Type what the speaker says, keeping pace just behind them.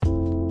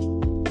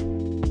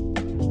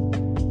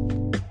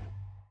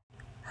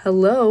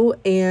Hello,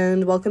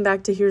 and welcome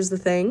back to Here's the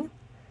Thing.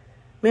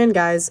 Man,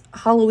 guys,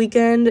 Halloween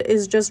weekend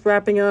is just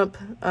wrapping up.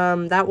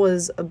 That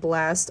was a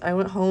blast. I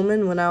went home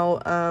and went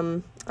out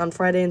on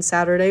Friday and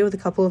Saturday with a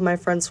couple of my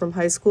friends from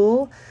high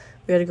school.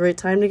 We had a great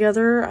time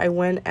together. I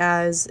went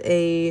as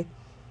a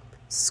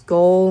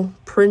skull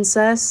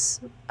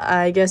princess,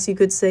 I guess you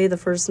could say, the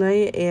first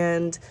night,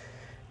 and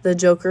the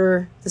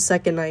Joker the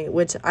second night,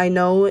 which I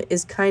know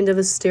is kind of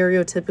a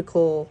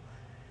stereotypical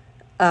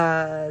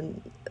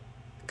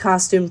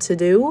costume to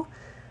do,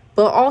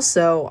 but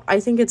also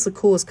I think it's the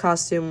coolest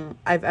costume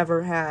I've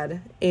ever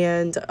had,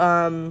 and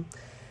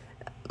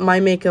my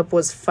makeup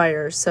was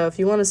fire. So if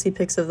you want to see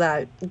pics of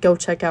that, go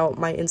check out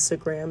my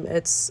Instagram.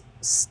 It's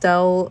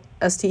Stell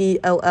STELLR.AE,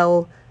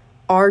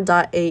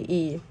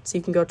 so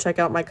you can go check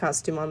out my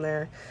costume on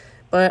there.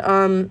 But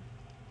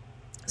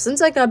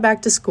since I got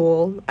back to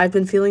school, I've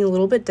been feeling a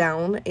little bit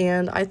down,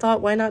 and I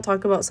thought, why not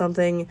talk about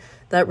something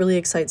that really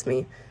excites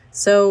me?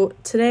 So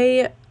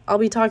today I'll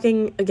be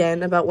talking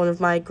again about one of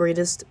my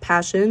greatest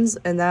passions,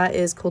 and that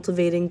is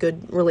cultivating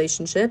good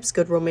relationships,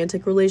 good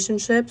romantic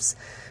relationships,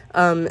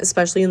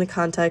 especially in the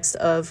context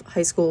of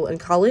high school and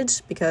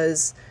college,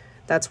 because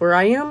that's where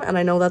I am, and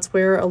I know that's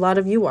where a lot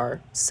of you are.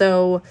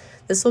 So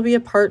this will be a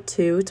part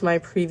 2 to my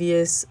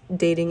previous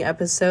dating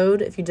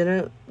episode. If you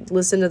didn't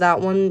listen to that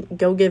one,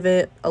 go give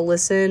it a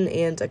listen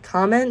and a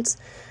comment.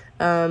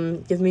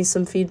 Give me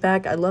some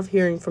feedback. I love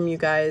hearing from you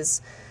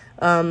guys.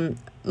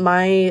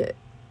 My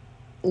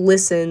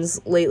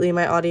listens lately,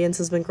 my audience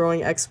has been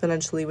growing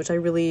exponentially, which I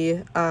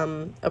really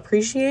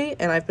appreciate,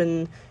 and I've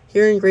been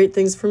hearing great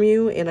things from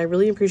you, and I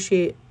really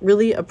appreciate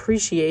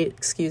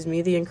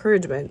the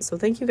encouragement. So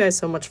thank you guys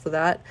so much for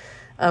that.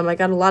 I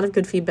got a lot of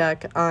good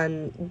feedback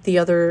on the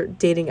other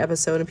dating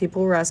episode, and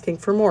people were asking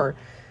for more.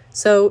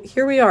 So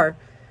here we are.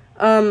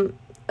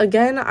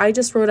 Again, I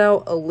just wrote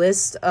out a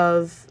list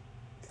of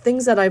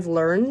things that I've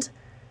learned,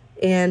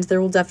 and there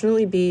will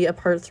definitely be a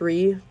part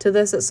 3 to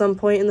this at some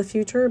point in the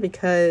future,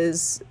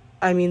 because,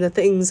 I mean, the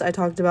things I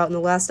talked about in the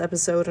last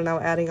episode and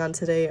now adding on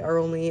today are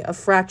only a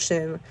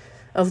fraction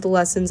of the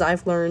lessons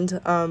I've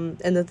learned, and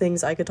the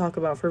things I could talk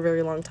about for a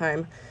very long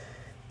time.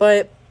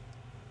 But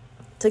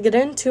to get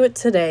into it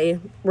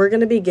today, we're going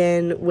to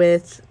begin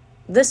with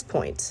this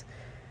point.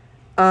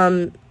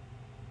 Dating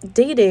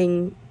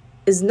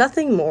is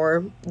nothing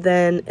more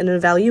than an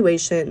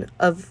evaluation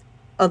of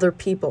other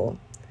people.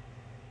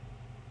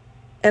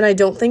 And I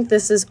don't think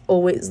this is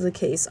always the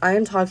case. I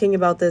am talking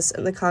about this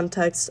in the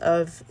context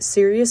of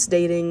serious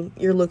dating.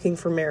 You're looking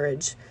for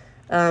marriage.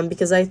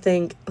 Because I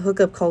think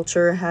hookup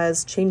culture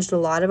has changed a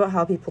lot about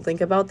how people think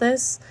about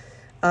this.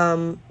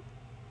 And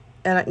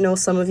I know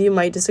some of you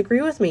might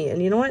disagree with me.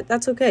 And you know what?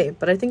 That's okay.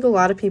 But I think a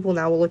lot of people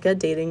now will look at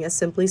dating as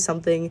simply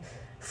something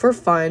for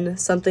fun,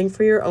 something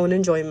for your own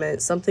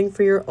enjoyment, something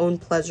for your own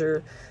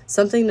pleasure,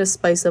 something to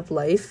spice up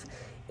life.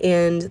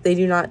 And they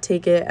do not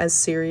take it as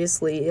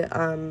seriously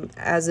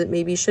as it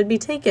maybe should be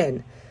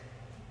taken.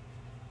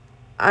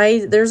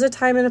 There's a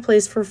time and a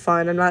place for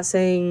fun. I'm not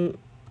saying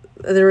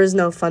there is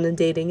no fun in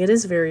dating. It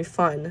is very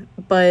fun.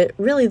 But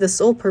really the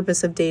sole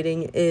purpose of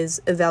dating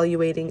is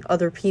evaluating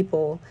other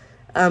people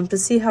to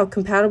see how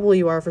compatible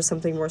you are for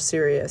something more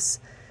serious.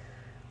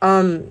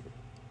 And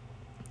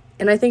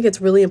I think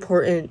it's really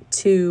important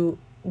to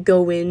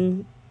go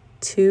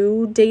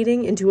into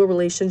dating, into a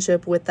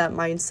relationship with that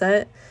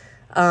mindset.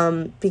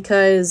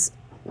 Because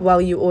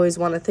while you always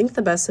want to think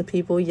the best of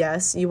people,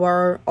 yes, you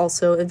are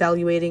also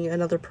evaluating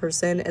another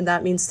person, and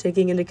that means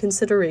taking into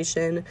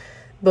consideration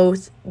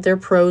both their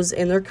pros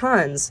and their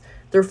cons,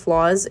 their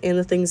flaws and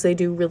the things they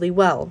do really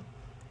well.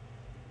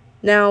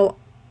 Now,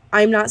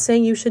 I'm not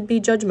saying you should be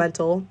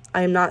judgmental.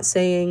 I'm not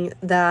saying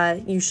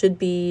that you should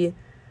be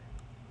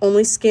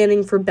only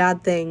scanning for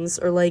bad things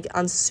or like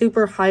on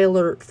super high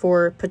alert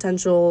for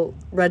potential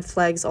red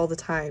flags all the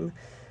time.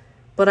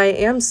 But I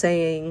am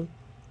saying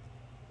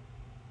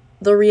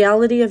the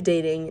reality of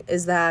dating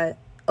is that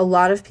a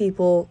lot of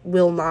people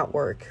will not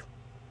work.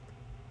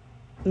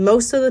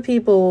 Most of the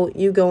people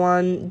you go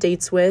on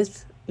dates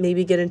with,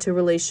 maybe get into a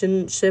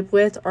relationship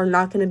with, are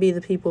not going to be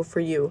the people for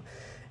you.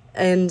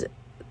 And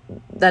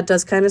that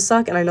does kind of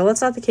suck. And I know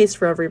that's not the case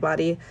for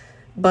everybody,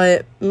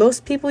 but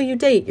most people you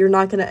date, you're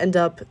not going to end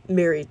up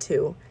married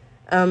to.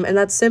 And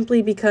that's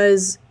simply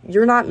because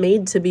you're not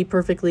made to be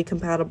perfectly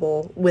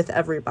compatible with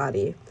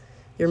everybody.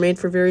 You're made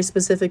for very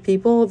specific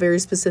people. Very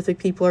specific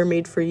people are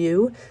made for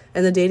you.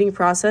 And the dating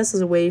process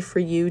is a way for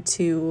you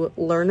to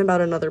learn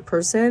about another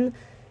person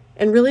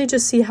and really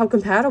just see how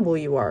compatible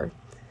you are.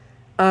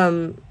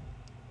 I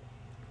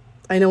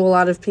know a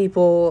lot of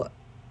people,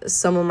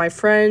 some of my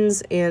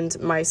friends and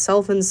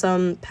myself in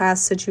some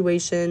past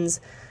situations,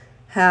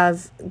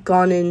 have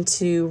gone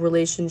into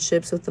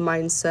relationships with the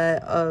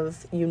mindset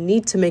of you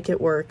need to make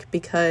it work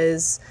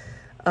because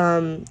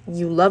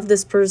you love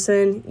this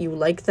person, you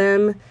like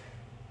them,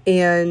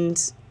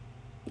 and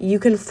you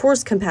can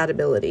force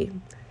compatibility.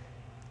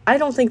 I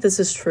don't think this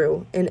is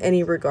true in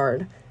any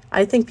regard.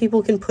 I think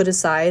people can put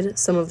aside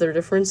some of their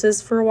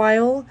differences for a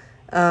while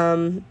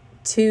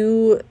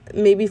to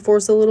maybe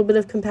force a little bit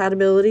of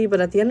compatibility,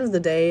 but at the end of the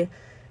day,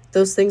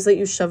 those things that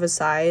you shove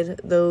aside,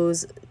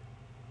 those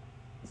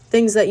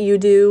things that you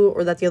do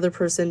or that the other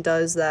person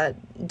does that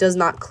does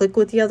not click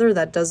with the other,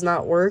 that does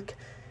not work,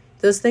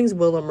 those things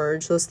will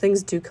emerge. Those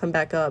things do come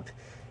back up.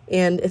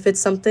 And if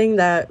it's something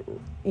that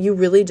you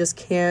really just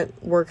can't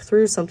work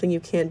through, something you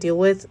can't deal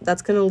with,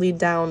 that's going to lead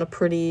down a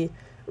pretty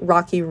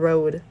rocky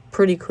road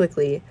pretty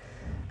quickly.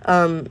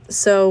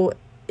 So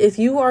if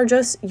you are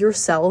just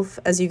yourself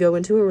as you go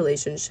into a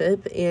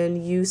relationship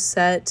and you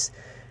set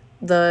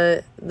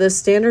the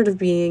standard of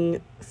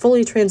being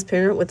fully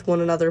transparent with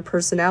one another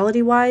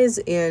personality-wise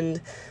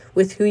and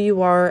with who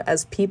you are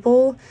as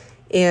people,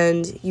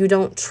 and you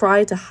don't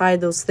try to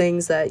hide those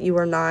things that you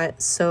are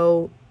not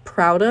so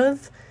proud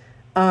of,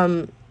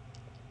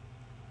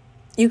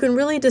 you can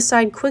really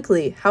decide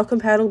quickly how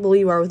compatible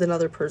you are with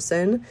another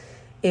person.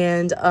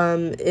 And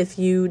if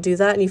you do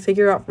that and you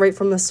figure out right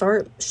from the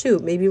start,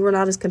 shoot, maybe we're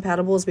not as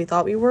compatible as we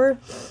thought we were,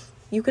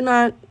 you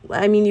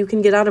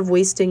can get out of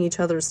wasting each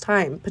other's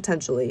time,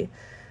 potentially.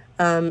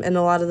 And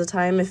a lot of the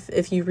time,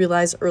 if you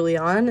realize early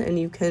on and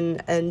you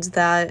can end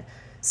that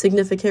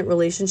significant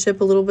relationship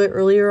a little bit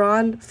earlier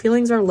on,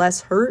 feelings are less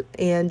hurt,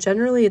 and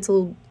generally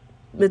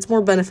it's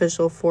more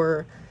beneficial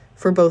for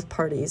both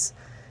parties.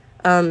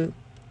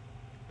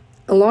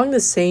 Along the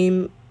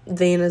same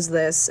vein as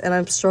this, and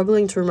I'm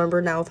struggling to remember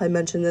now if I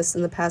mentioned this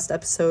in the past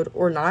episode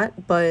or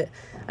not, but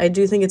I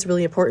do think it's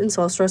really important,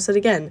 so I'll stress it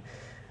again.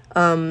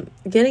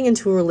 Getting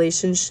into a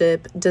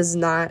relationship does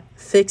not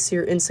fix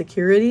your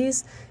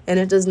insecurities, and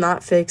it does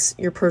not fix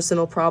your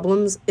personal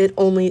problems. It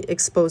only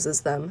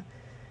exposes them.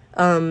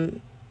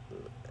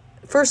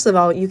 First of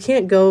all, you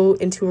can't go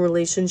into a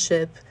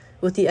relationship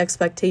with the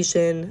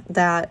expectation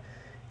that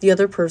the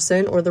other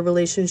person or the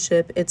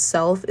relationship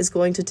itself is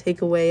going to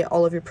take away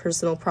all of your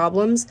personal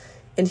problems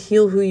and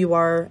heal who you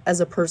are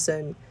as a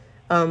person,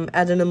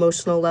 at an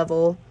emotional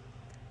level,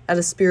 at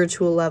a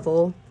spiritual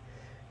level.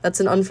 That's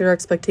an unfair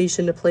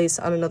expectation to place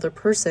on another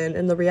person.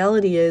 And the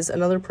reality is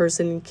another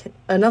person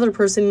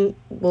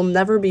will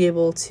never be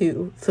able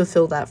to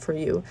fulfill that for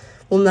you,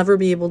 will never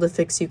be able to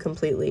fix you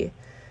completely.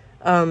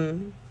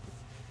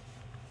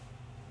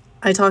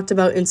 I talked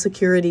about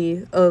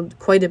insecurity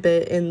quite a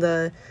bit in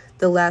the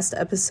last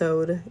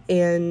episode,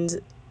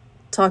 and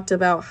talked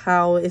about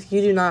how if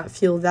you do not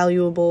feel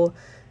valuable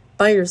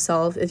by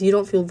yourself, if you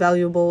don't feel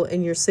valuable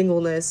in your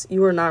singleness,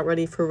 you are not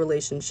ready for a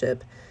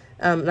relationship.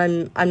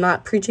 And I'm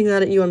not preaching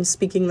that at you, I'm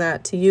speaking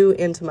that to you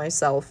and to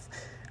myself,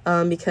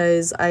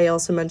 because I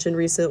also mentioned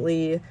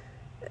recently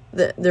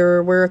that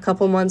there were a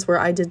couple months where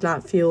I did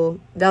not feel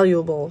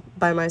valuable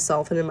by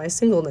myself and in my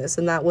singleness,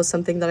 and that was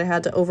something that I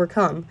had to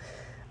overcome.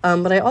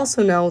 But I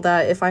also know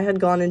that if I had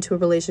gone into a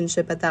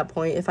relationship at that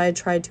point, if I had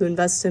tried to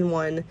invest in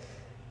one,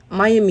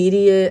 my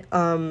immediate,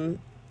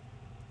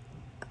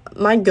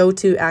 my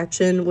go-to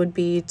action would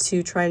be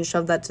to try and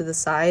shove that to the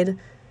side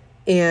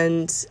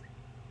and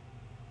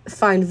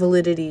find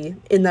validity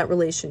in that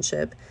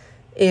relationship.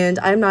 And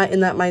I'm not in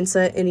that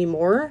mindset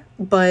anymore,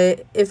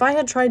 but if I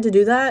had tried to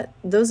do that,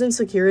 those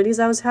insecurities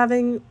I was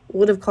having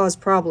would have caused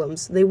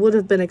problems. They would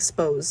have been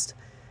exposed.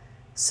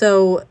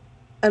 So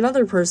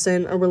another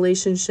person, a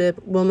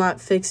relationship, will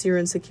not fix your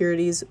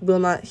insecurities, will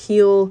not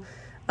heal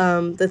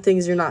the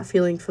things you're not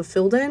feeling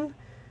fulfilled in.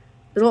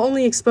 It'll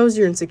only expose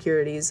your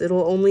insecurities.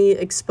 It'll only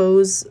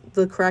expose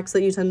the cracks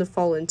that you tend to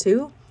fall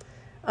into.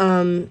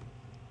 And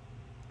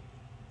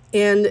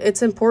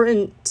it's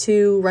important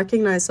to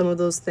recognize some of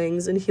those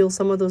things and heal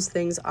some of those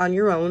things on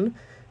your own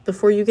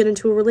before you get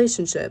into a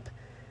relationship.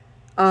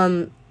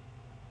 Going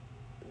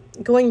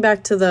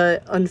back to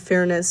the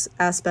unfairness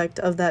aspect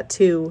of that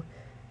too,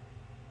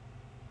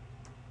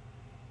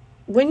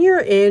 when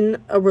you're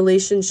in a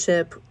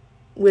relationship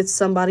with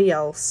somebody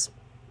else,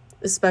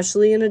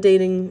 especially in a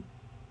dating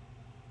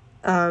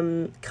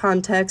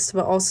context,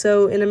 but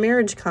also in a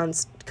marriage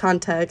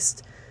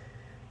context,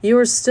 you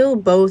are still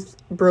both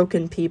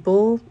broken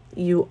people.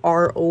 You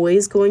are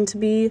always going to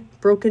be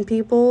broken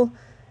people.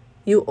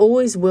 You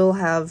always will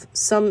have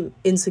some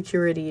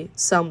insecurity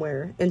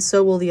somewhere, and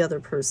so will the other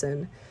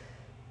person.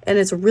 And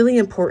it's really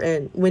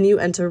important when you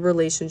enter a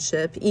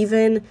relationship,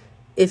 even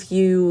if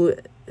you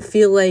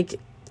feel like,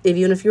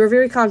 even if you are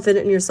very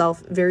confident in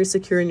yourself, very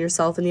secure in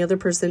yourself, and the other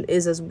person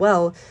is as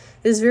well,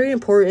 it is very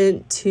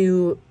important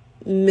to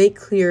make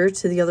clear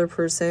to the other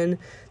person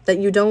that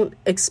you don't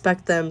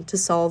expect them to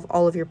solve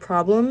all of your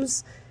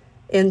problems,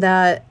 and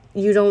that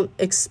you don't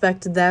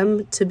expect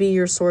them to be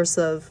your source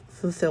of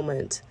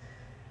fulfillment.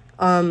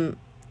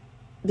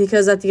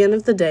 Because at the end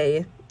of the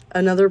day,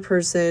 another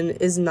person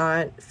is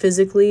not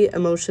physically,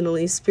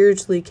 emotionally,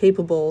 spiritually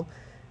capable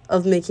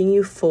of making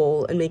you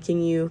full and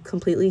making you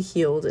completely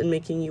healed and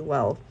making you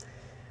well.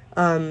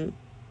 On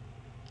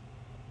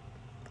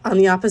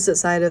the opposite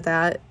side of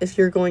that, if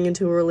you're going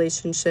into a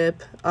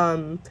relationship,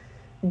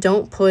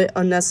 don't put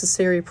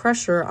unnecessary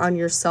pressure on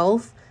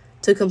yourself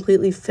to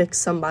completely fix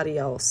somebody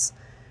else.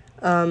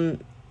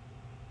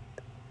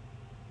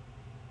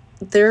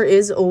 There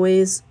is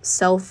always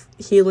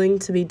self-healing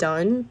to be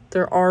done.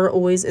 There are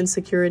always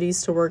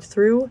insecurities to work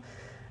through.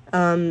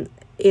 And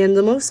And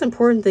the most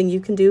important thing you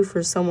can do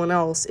for someone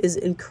else is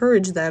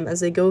encourage them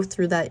as they go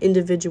through that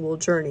individual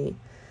journey.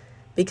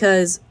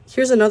 Because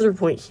here's another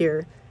point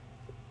here.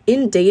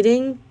 In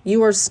dating,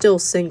 you are still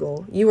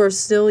single. You are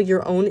still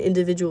your own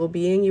individual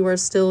being. You are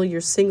still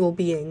your single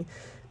being.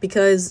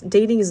 Because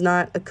dating is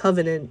not a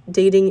covenant.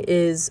 Dating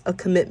is a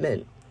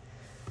commitment.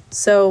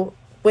 So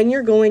when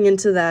you're going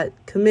into that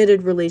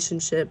committed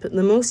relationship,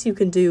 the most you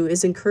can do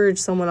is encourage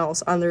someone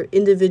else on their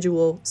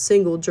individual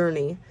single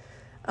journey.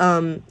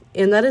 And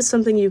that is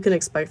something you can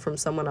expect from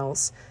someone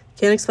else.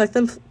 You can't expect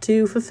them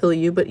to fulfill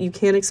you, but you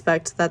can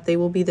expect that they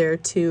will be there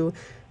to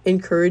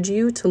encourage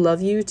you, to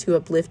love you, to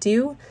uplift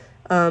you.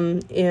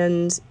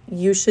 And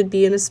you should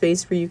be in a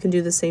space where you can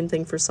do the same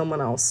thing for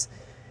someone else.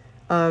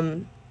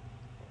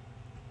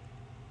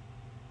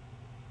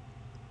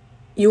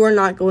 You are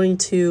not going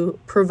to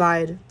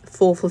provide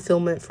full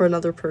fulfillment for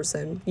another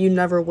person. You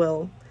never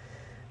will.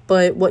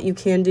 But what you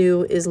can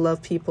do is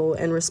love people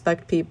and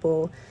respect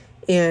people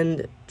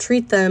and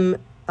treat them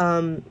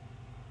well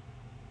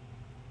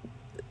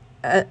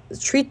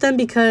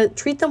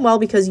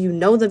because you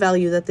know the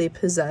value that they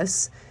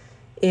possess,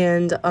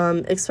 and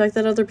expect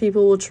that other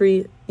people will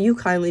treat you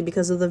kindly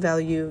because of the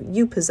value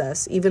you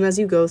possess, even as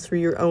you go through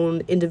your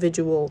own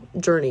individual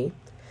journey.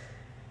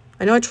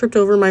 I know I tripped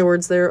over my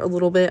words there a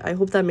little bit. I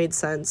hope that made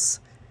sense.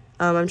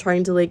 I'm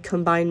trying to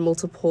combine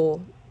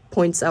multiple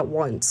points at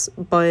once,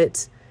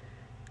 but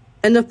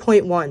end of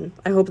point 1.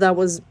 I hope that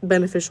was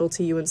beneficial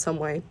to you in some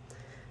way.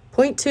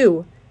 Point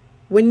 2,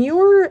 when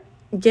you're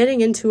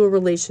getting into a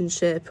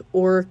relationship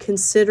or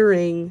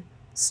considering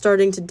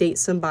starting to date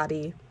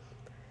somebody,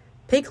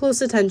 pay close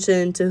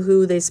attention to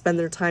who they spend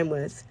their time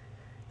with.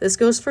 This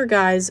goes for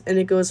guys and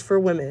it goes for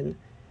women.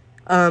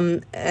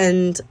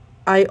 And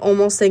I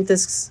almost think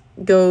this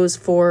goes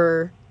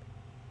for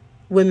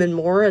women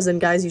more, as in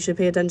guys, you should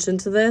pay attention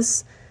to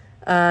this,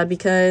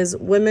 because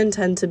women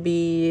tend to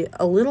be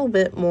a little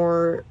bit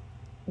more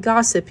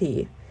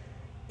gossipy.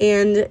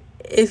 And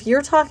if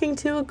you're talking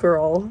to a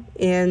girl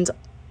and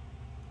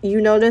you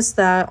notice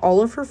that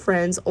all of her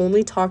friends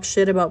only talk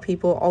shit about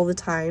people all the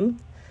time,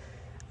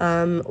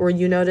 or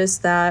you notice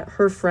that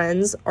her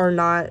friends are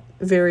not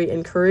very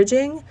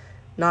encouraging,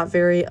 not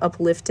very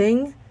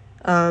uplifting,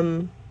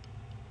 and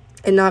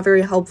not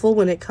very helpful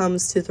when it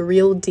comes to the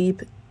real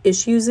deep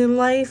issues in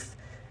life,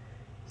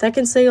 that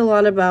can say a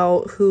lot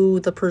about who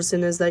the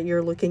person is that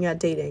you're looking at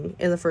dating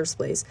in the first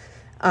place.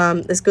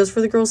 This goes for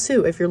the girls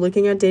too. If you're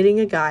looking at dating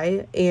a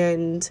guy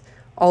and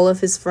all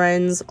of his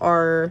friends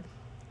are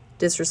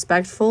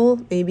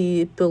disrespectful,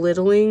 maybe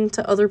belittling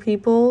to other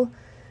people,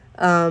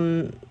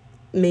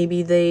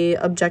 maybe they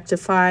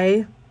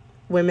objectify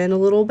women a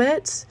little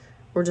bit,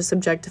 or just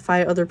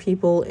objectify other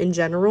people in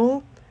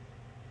general,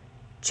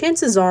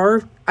 chances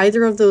are,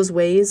 either of those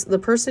ways, the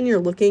person you're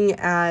looking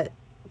at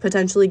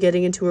potentially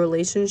getting into a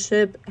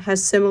relationship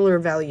has similar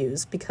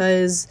values,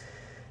 because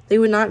they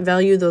would not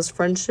value those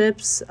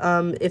friendships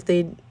if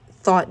they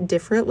thought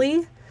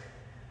differently.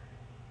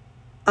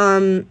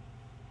 Another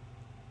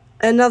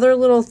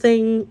little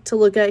thing to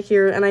look at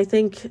here, and I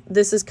think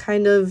this is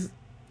kind of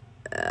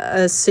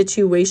a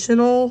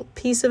situational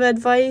piece of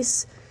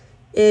advice,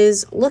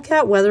 is look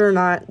at whether or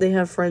not they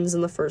have friends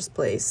in the first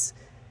place.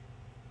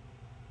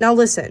 Now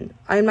listen,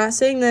 I'm not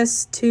saying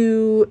this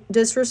to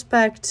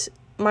disrespect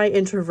my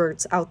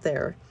introverts out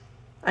there.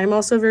 I'm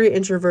also very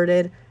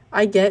introverted.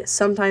 I get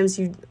sometimes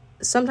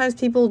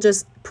people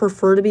just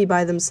prefer to be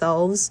by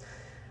themselves.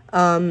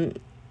 And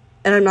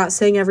I'm not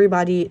saying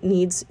everybody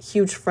needs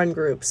huge friend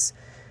groups.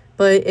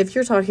 But if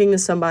you're talking to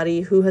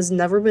somebody who has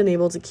never been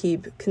able to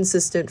keep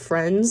consistent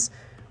friends,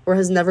 or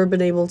has never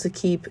been able to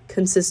keep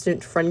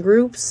consistent friend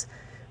groups,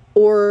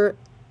 or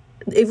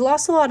they've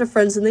lost a lot of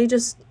friends and they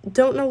just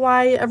don't know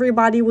why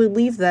everybody would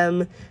leave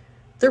them,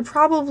 there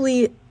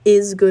probably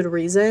is good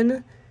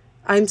reason.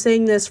 I'm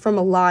saying this from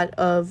a lot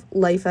of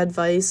life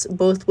advice,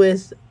 both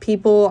with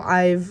people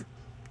I've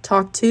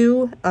talked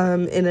to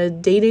in a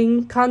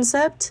dating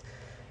concept,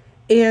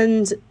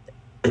 and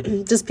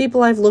just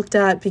people I've looked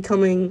at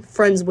becoming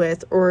friends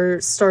with or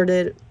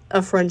started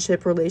a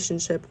friendship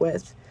relationship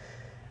with.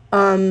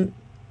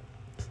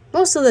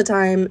 Most of the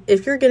time,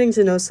 if you're getting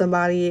to know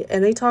somebody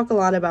and they talk a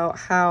lot about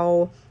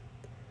how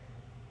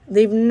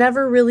they've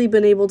never really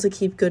been able to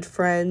keep good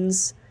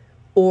friends,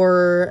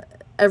 or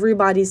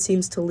everybody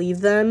seems to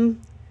leave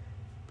them,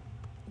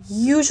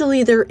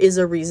 usually there is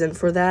a reason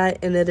for that,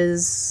 and it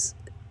is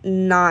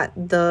not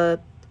the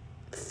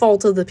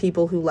fault of the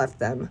people who left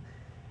them.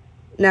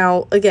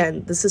 Now,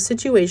 again, this is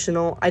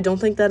situational. I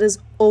don't think that is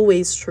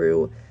always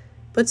true,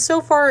 but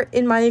so far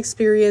in my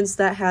experience,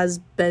 that has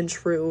been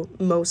true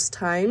most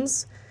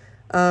times.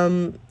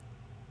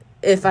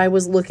 If I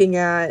was looking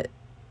at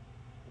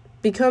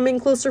becoming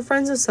closer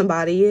friends with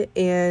somebody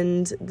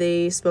and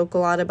they spoke a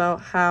lot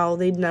about how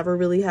they'd never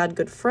really had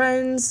good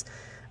friends,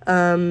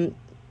 they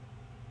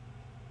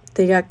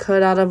got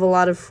cut out of a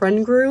lot of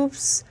friend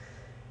groups,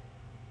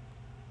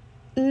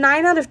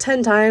 9 out of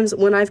 10 times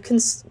when I've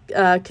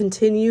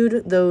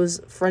continued those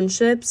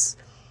friendships,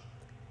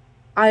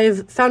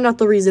 I've found out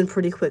the reason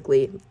pretty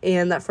quickly,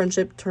 and that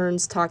friendship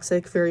turns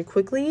toxic very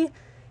quickly,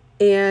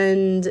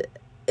 and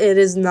it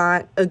is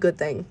not a good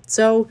thing.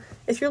 So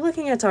if you're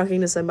looking at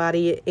talking to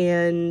somebody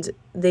and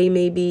they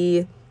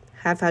maybe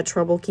have had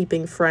trouble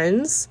keeping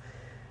friends,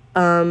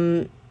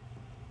 and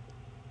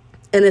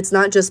it's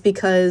not just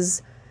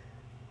because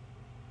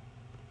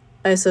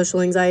I have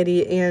social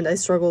anxiety and I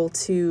struggle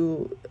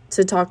to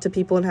talk to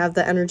people and have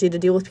the energy to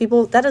deal with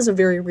people, that is a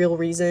very real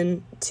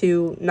reason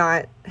to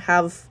not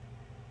have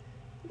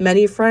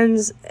many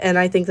friends, and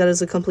I think that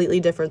is a completely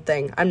different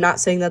thing. I'm not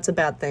saying that's a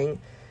bad thing.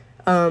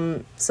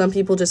 Some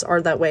people just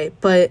are that way,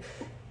 but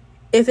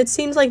if it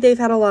seems like they've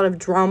had a lot of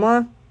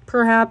drama,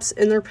 perhaps,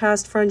 in their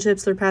past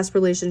friendships, their past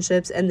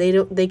relationships, and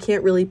they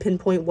can't really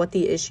pinpoint what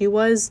the issue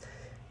was,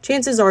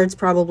 chances are it's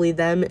probably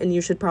them, and you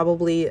should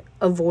probably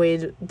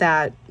avoid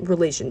that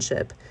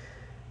relationship.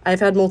 I've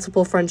had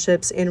multiple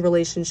friendships and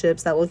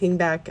relationships that, looking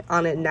back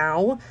on it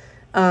now,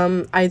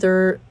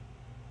 either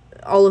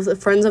all of the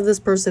friends of this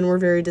person were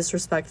very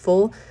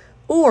disrespectful,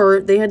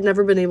 or they had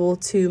never been able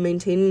to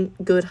maintain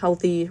good,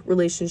 healthy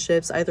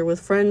relationships, either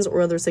with friends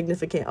or other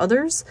significant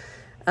others.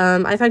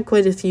 I've had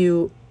quite a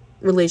few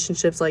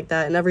relationships like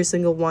that, and every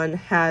single one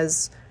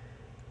has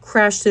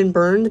crashed and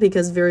burned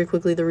because very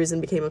quickly the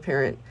reason became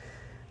apparent.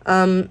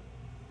 I'm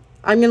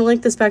going to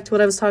link this back to what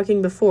I was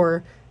talking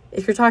before.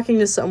 If you're talking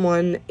to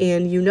someone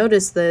and you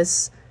notice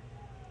this,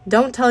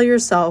 don't tell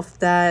yourself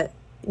that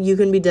you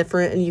can be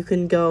different and you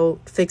can go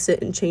fix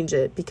it and change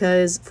it,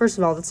 because first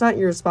of all, that's not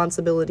your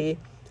responsibility.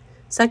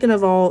 Second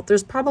of all,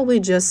 there's probably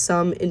just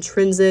some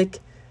intrinsic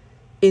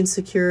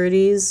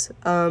insecurities,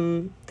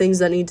 things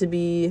that need to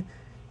be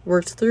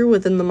worked through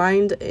within the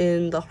mind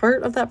and the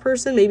heart of that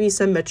person, maybe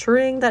some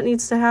maturing that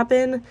needs to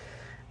happen,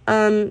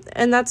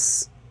 and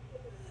that's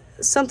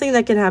something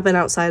that can happen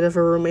outside of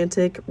a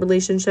romantic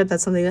relationship.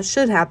 That's something that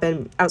should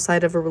happen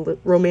outside of a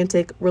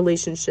romantic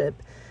relationship,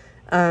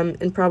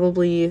 and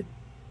probably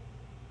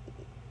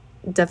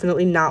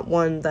definitely not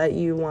one that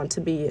you want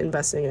to be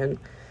investing in.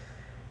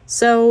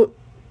 So,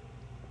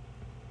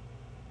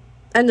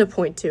 end of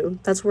point 2.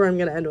 That's where I'm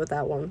going to end with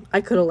that one.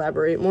 I could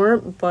elaborate more,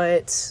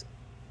 but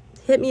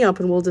hit me up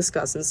and we'll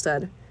discuss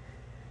instead.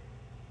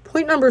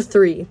 Point number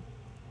 3.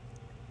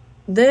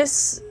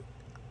 This,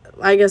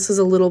 I guess, is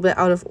a little bit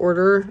out of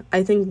order.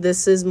 I think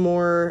this is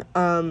more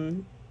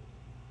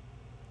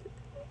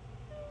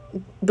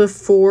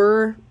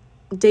before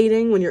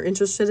dating, when you're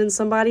interested in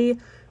somebody,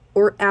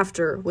 or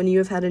after, when you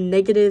have had a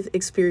negative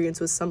experience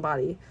with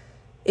somebody.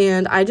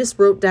 And I just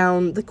wrote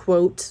down the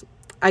quote,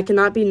 "I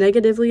cannot be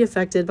negatively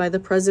affected by the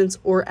presence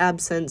or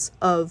absence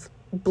of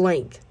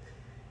blank."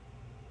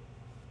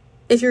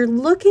 If you're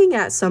looking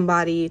at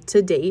somebody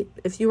to date,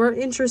 if you are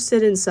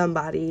interested in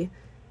somebody,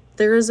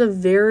 there is a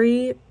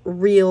very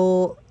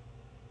real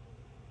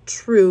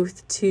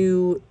truth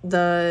to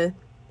the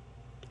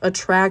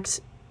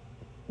attract,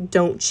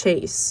 don't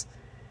chase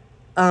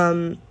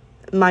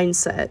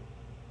mindset,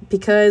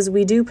 because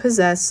we do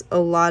possess a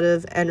lot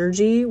of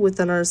energy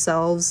within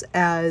ourselves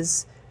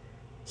as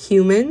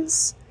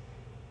humans,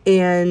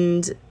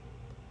 and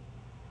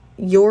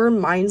your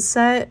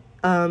mindset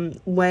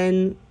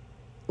when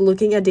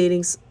looking at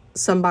dating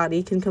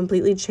somebody can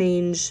completely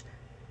change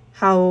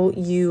how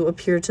you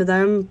appear to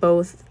them,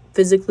 both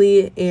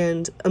physically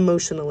and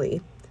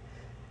emotionally.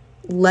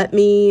 Let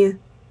me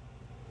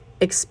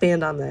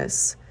expand on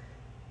this.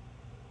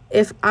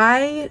 If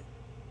I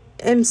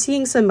am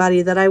seeing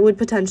somebody that I would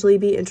potentially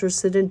be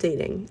interested in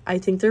dating, I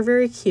think they're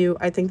very cute,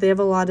 I think they have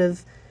a lot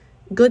of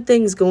good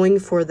things going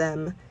for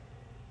them.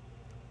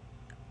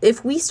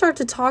 If we start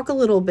to talk a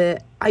little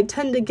bit, I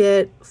tend to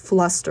get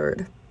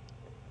flustered.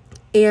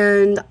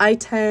 And I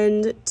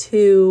tend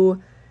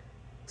to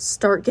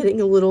start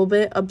getting a little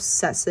bit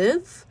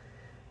obsessive,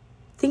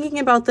 thinking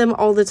about them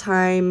all the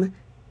time,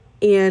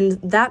 and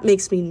that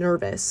makes me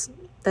nervous.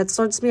 That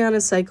starts me on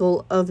a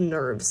cycle of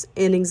nerves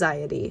and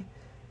anxiety.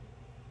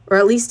 Or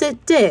at least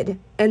it did.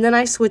 And then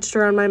I switched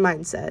around my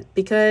mindset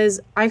because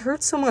I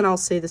heard someone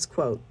else say this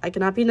quote, "I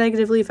cannot be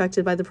negatively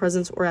affected by the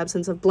presence or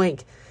absence of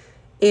blank."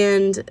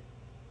 And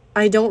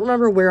I don't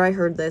remember where I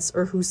heard this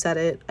or who said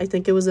it. I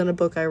think it was in a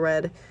book I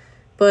read.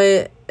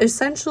 But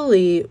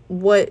essentially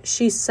what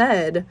she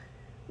said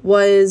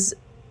was,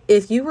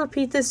 if you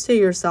repeat this to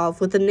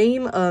yourself with the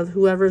name of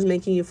whoever's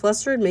making you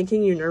flustered,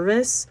 making you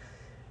nervous,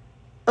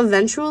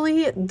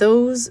 eventually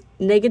those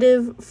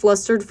negative,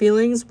 flustered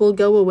feelings will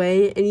go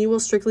away and you will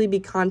strictly be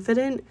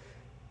confident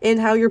in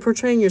how you're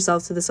portraying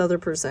yourself to this other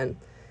person.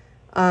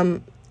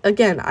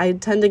 Again, I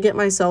tend to get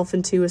myself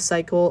into a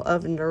cycle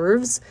of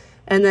nerves,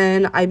 and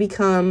then I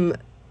become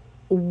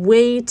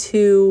way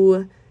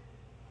too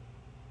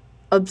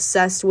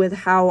obsessed with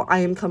how I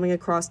am coming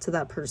across to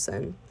that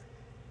person.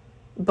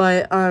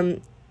 But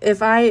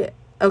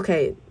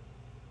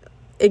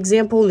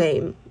example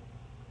name,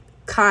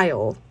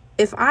 Kyle.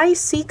 If I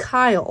see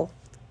Kyle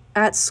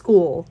at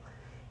school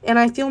and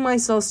I feel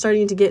myself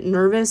starting to get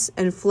nervous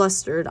and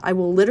flustered, I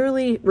will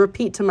literally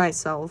repeat to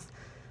myself,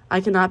 "I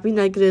cannot be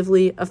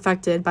negatively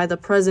affected by the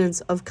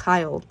presence of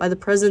Kyle, by the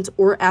presence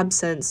or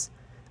absence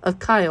of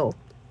Kyle."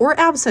 or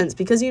absence,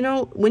 because,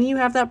 when you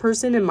have that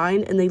person in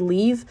mind and they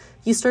leave,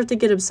 you start to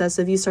get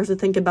obsessive, you start to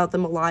think about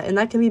them a lot, and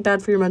that can be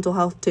bad for your mental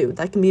health too.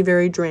 That can be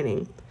very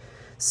draining.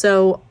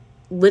 So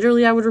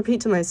literally, I would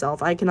repeat to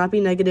myself, I cannot be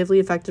negatively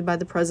affected by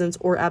the presence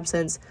or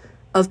absence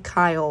of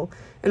Kyle.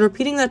 And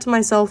repeating that to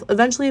myself,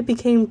 eventually it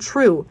became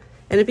true,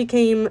 and it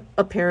became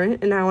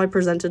apparent in how I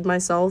presented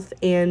myself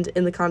and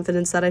in the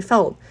confidence that I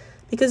felt.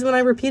 Because when I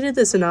repeated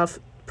this enough,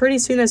 pretty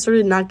soon I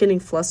started not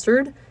getting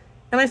flustered,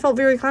 and I felt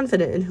very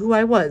confident in who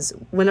I was.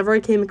 Whenever I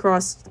came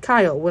across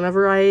Kyle,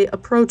 whenever I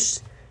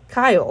approached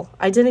Kyle,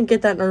 I didn't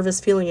get that nervous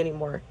feeling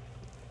anymore.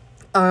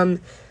 And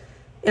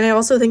I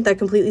also think that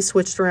completely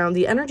switched around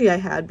the energy I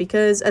had,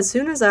 because as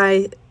soon as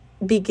I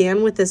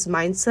began with this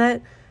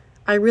mindset,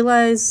 I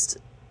realized,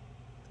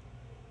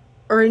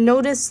 or I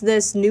noticed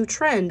this new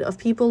trend of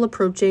people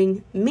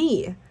approaching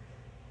me.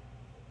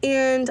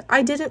 And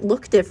I didn't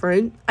look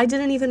different. I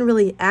didn't even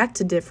really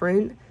act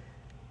different.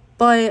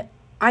 But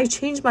I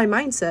changed my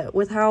mindset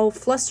with how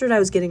flustered I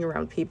was getting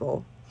around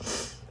people.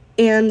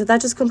 And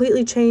that just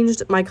completely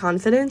changed my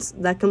confidence.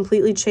 That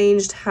completely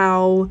changed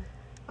how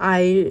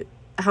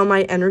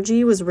my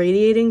energy was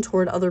radiating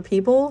toward other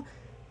people.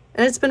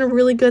 And it's been a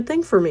really good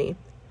thing for me.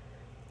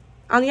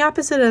 On the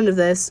opposite end of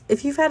this,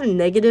 if you've had a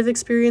negative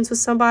experience with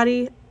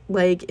somebody,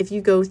 like if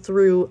you go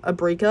through a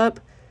breakup,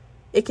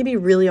 it can be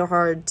really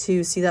hard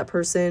to see that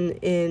person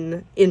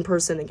in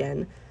person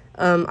again.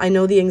 I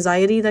know the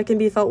anxiety that can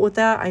be felt with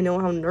that. I know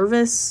how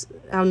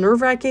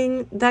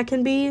nerve-wracking that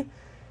can be.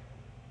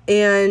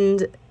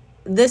 And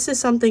this is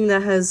something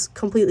that has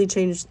completely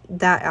changed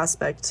that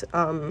aspect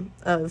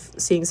of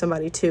seeing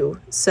somebody too.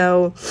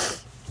 So,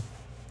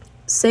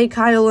 say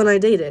Kyle and I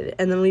dated,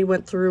 and then we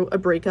went through a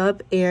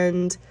breakup,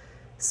 and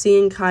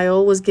seeing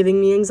Kyle was giving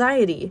me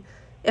anxiety.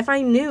 If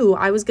I knew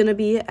I was going to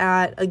be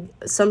at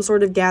some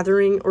sort of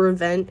gathering or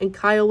event, and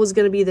Kyle was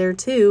going to be there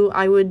too,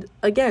 I would,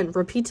 again,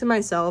 repeat to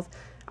myself,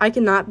 I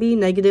cannot be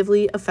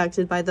negatively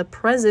affected by the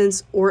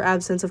presence or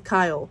absence of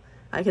Kyle.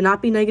 I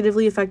cannot be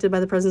negatively affected by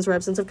the presence or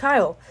absence of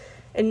Kyle.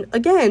 And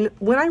again,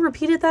 when I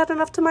repeated that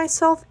enough to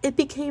myself, it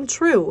became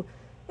true.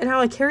 And how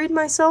I carried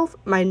myself,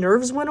 my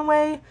nerves went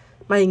away,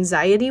 my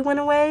anxiety went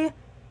away.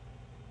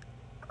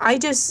 I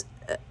just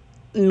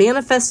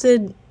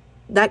manifested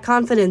that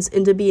confidence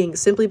into being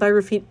simply by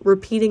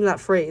repeating that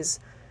phrase.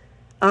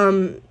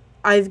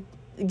 I've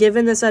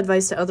given this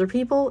advice to other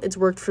people. It's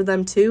worked for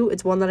them too.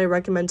 It's one that I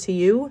recommend to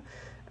you.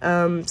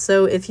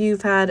 So if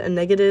you've had a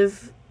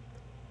negative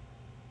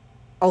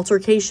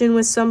altercation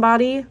with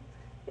somebody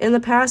in the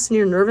past and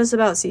you're nervous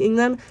about seeing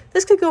them,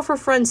 this could go for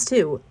friends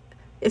too.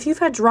 If you've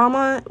had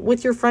drama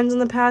with your friends in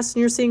the past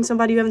and you're seeing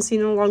somebody you haven't seen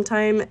in a long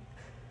time,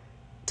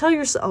 tell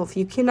yourself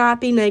you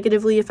cannot be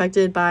negatively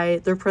affected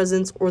by their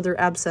presence or their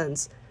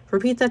absence.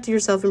 Repeat that to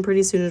yourself, and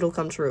pretty soon it'll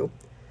come true.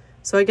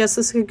 So I guess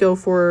this could go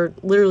for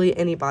literally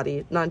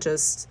anybody, not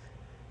just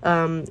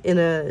in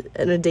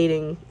a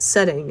dating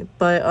setting.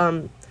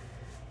 But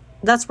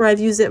that's where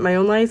I've used it in my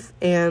own life,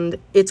 and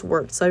it's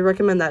worked. So I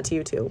recommend that to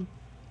you too.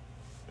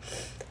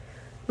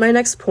 My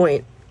next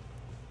point,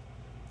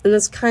 and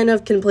this kind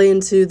of can play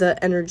into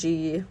the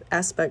energy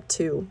aspect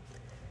too.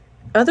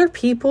 Other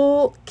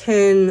people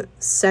can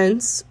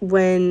sense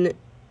when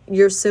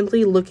you're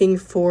simply looking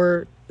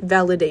for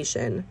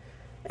validation,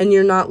 and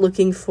you're not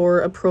looking for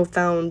a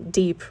profound,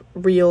 deep,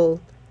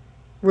 real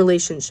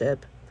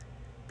relationship.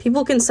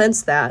 People can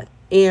sense that.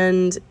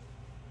 And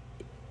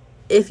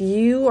if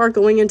you are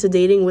going into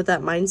dating with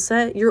that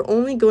mindset, you're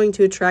only going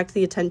to attract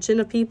the attention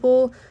of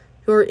people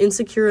who are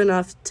insecure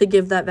enough to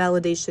give that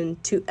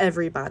validation to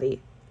everybody.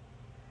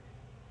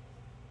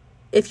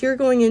 If you're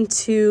going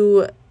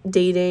into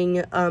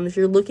dating, if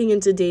you're looking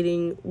into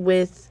dating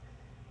with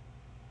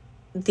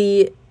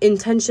the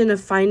intention of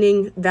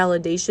finding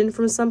validation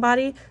from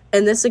somebody,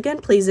 and this again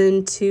plays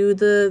into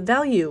the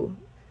value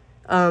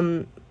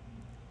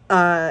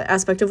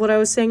aspect of what I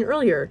was saying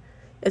earlier.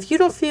 If you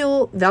don't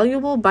feel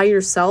valuable by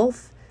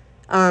yourself,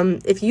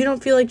 if you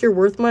don't feel like you're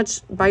worth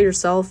much by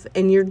yourself,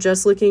 and you're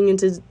just looking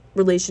into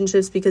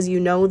relationships because you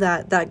know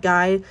that that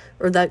guy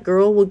or that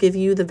girl will give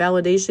you the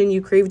validation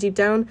you crave deep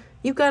down,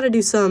 you've got to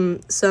do some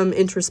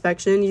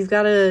introspection. You've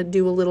got to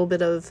do a little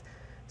bit of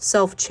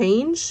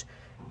self-change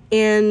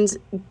and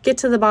get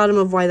to the bottom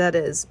of why that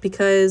is,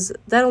 because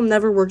that'll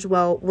never work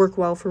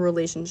well for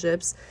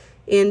relationships.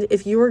 And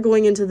if you are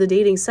going into the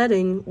dating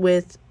setting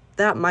with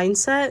that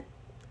mindset,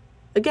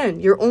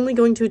 again, you're only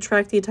going to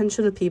attract the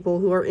attention of people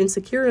who are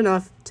insecure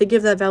enough to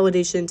give that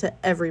validation to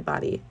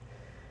everybody.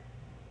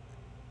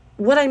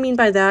 What I mean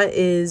by that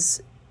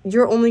is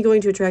you're only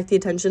going to attract the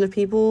attention of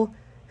people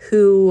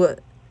who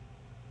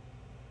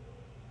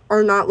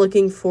are not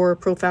looking for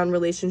profound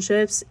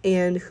relationships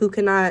and who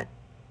cannot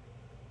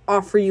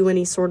offer you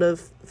any sort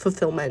of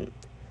fulfillment.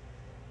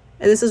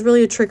 And this is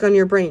really a trick on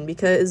your brain,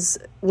 because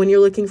when you're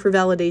looking for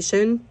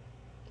validation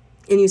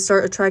and you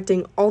start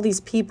attracting all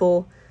these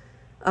people,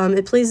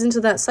 it plays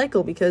into that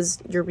cycle because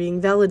you're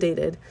being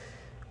validated.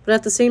 But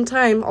at the same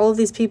time, all of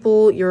these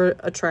people you're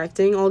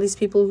attracting, all these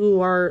people who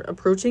are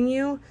approaching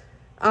you,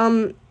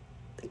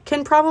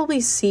 can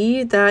probably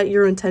see that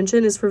your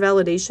intention is for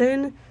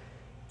validation,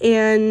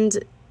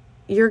 and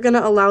you're going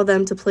to allow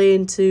them to play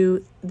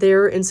into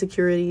their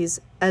insecurities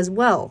as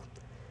well.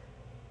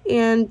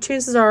 And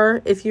chances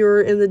are, if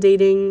you're in the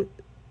dating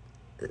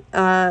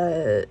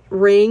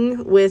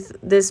ring with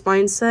this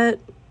mindset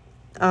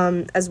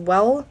as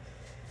well,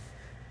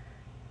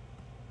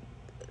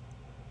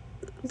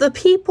 the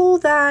people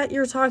that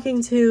you're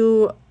talking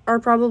to are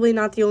probably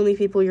not the only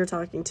people you're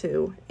talking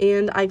to.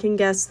 And I can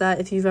guess that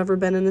if you've ever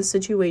been in this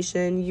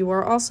situation, you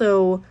are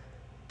also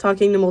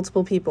talking to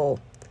multiple people.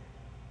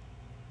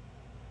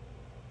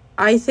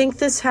 I think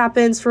this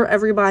happens for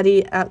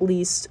everybody at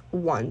least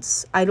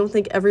once. I don't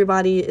think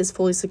everybody is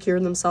fully secure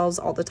in themselves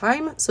all the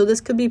time, so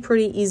this could be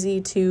pretty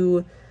easy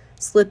to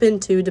slip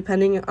into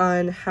depending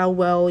on how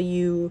well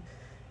you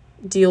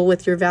deal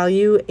with your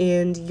value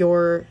and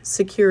your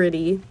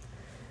security.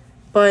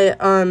 But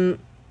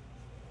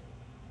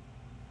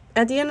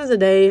at the end of the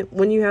day,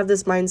 when you have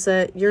this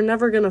mindset, you're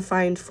never going to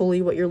find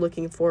fully what you're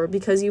looking for,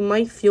 because you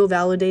might feel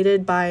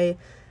validated by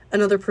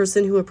another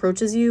person who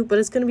approaches you, but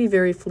it's going to be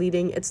very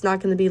fleeting. It's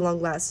not going to be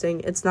long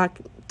lasting. It's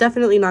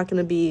definitely not going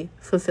to be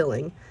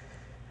fulfilling.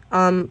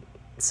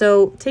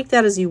 So take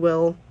that as you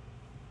will.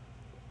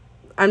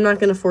 I'm not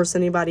going to force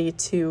anybody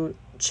to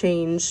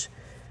change.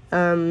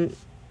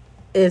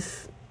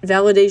 If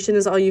validation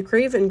is all you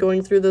crave and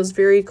going through those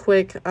very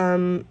quick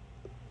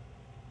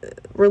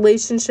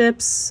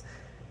relationships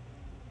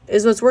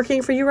is what's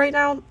working for you right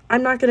now,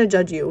 I'm not going to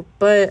judge you.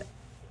 But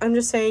I'm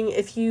just saying,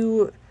 if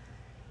you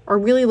are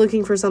really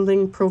looking for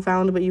something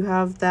profound, but you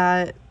have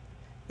that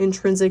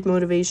intrinsic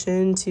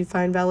motivation to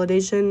find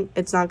validation,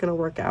 it's not going to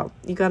work out.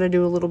 You got to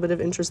do a little bit of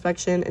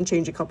introspection and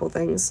change a couple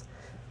things.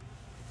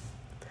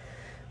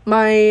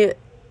 My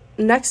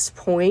next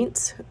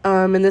point,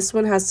 and this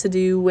one has to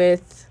do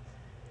with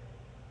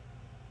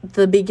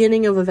the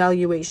beginning of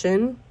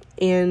evaluation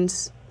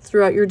and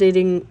throughout your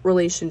dating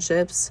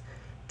relationships.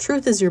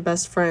 Truth is your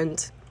best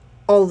friend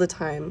all the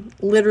time,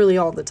 literally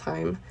all the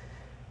time.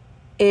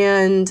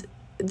 And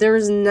there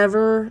is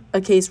never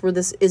a case where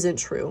this isn't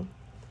true.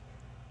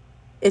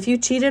 If you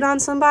cheated on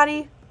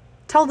somebody,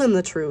 tell them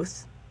the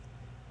truth.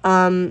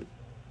 But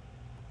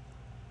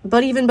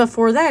even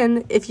before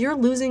then, if you're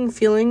losing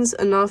feelings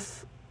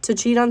enough to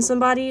cheat on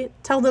somebody,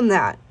 tell them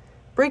that.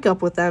 Break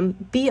up with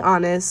them. Be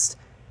honest.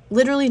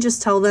 Literally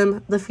just tell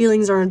them the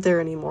feelings aren't there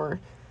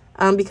anymore.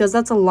 Because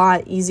that's a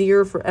lot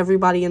easier for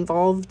everybody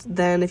involved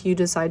than if you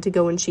decide to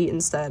go and cheat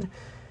instead.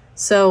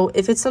 So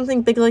if it's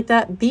something big like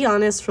that, be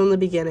honest from the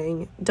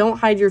beginning. Don't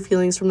hide your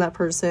feelings from that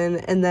person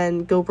and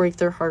then go break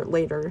their heart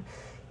later.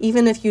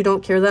 Even if you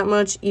don't care that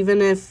much,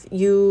 even if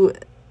you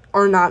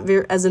are not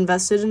as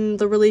invested in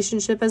the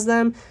relationship as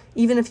them,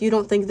 even if you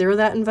don't think they're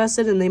that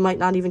invested and they might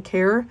not even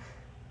care,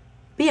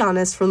 be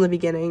honest from the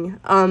beginning.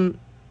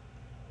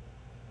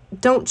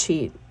 Don't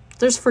cheat.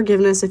 There's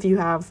forgiveness if you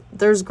have.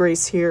 There's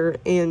grace here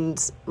and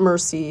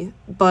mercy,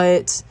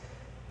 but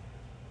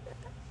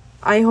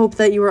I hope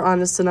that you are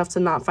honest enough to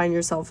not find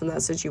yourself in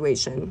that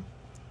situation.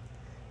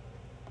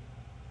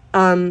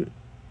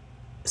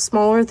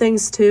 Smaller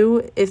things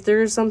too, if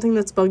there's something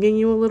that's bugging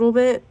you a little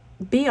bit,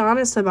 be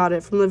honest about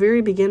it from the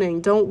very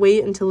beginning. Don't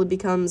wait until it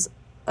becomes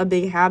a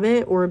big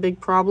habit or a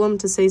big problem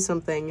to say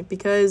something,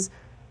 because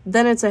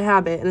then it's a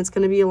habit and it's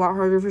going to be a lot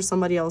harder for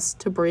somebody else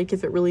to break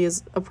if it really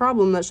is a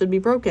problem that should be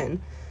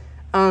broken.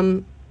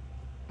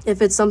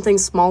 If it's something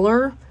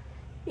smaller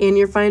and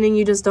you're finding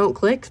you just don't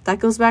click, that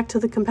goes back to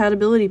the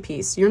compatibility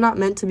piece. You're not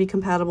meant to be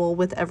compatible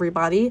with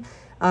everybody.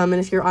 And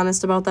if you're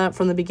honest about that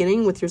from the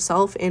beginning with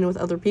yourself and with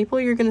other people,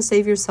 you're going to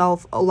save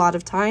yourself a lot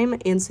of time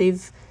and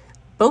save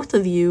both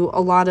of you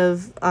a lot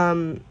of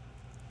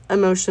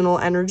emotional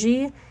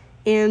energy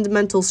and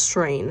mental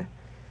strain.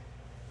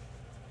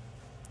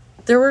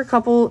 There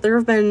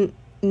have been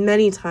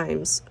many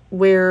times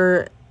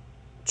where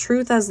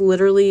truth has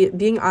literally,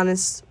 being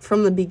honest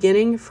from the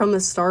beginning, from the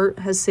start,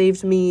 has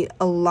saved me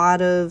a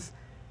lot of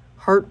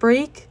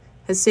heartbreak,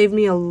 has saved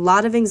me a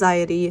lot of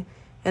anxiety,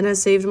 and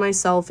has saved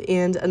myself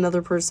and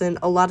another person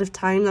a lot of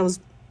time that was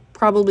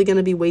probably going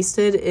to be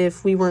wasted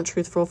if we weren't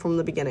truthful from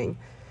the beginning.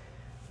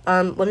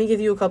 Let me give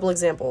you a couple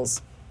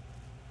examples.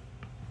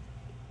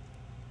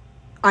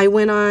 I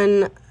went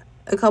on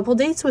a couple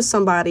dates with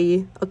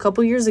somebody a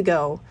couple years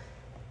ago,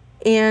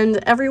 and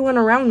everyone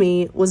around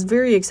me was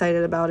very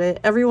excited about it.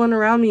 Everyone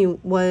around me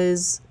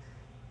was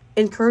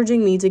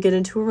encouraging me to get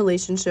into a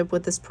relationship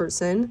with this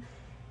person,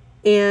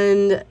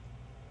 and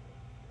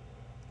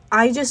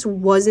I just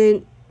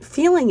wasn't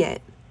feeling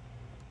it.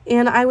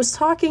 And I was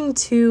talking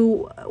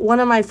to one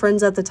of my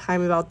friends at the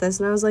time about this,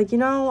 and I was like,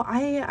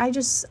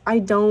 I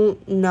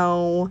don't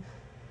know,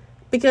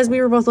 because we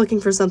were both looking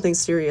for something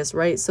serious,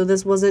 right? So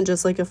this wasn't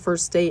just like a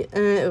first date,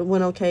 and it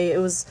went okay. It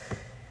was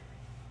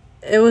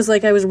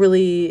like I was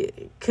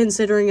really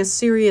considering a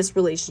serious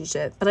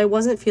relationship, but I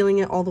wasn't feeling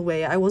it all the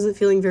way. I wasn't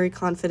feeling very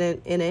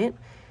confident in it.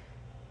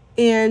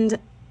 And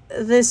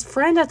this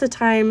friend at the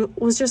time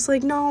was just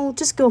like, no,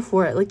 just go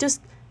for it. Like,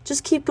 just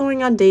keep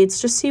going on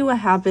dates. Just see what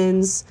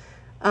happens.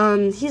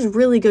 He's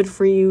really good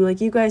for you.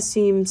 Like, you guys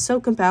seem so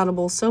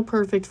compatible, so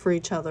perfect for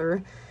each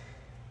other.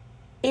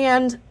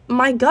 And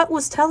my gut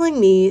was telling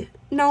me,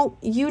 no,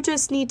 you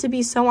just need to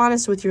be so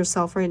honest with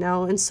yourself right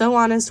now and so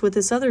honest with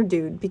this other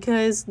dude,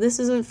 because this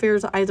isn't fair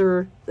to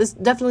either. This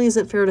definitely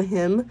isn't fair to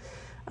him.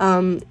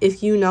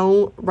 If you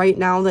know right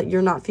now that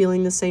you're not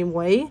feeling the same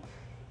way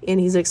and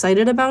he's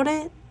excited about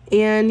it,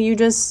 and you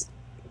just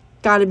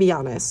gotta be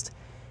honest.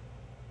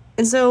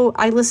 And so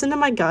I listened to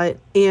my gut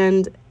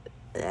and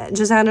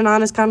just had an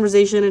honest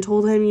conversation and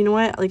told him, you know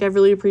what, like, I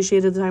really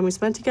appreciated the time we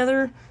spent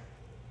together.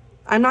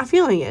 I'm not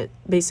feeling it,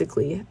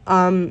 basically.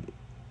 And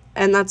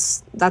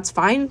that's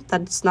fine.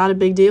 That's not a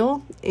big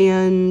deal.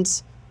 And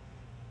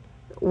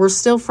we're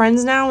still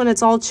friends now, and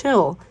it's all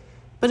chill.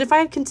 But if I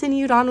had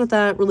continued on with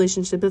that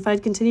relationship, if I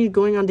had continued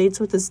going on dates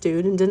with this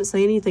dude and didn't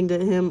say anything to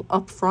him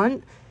up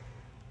front,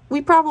 we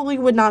probably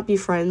would not be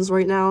friends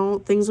right now.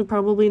 Things would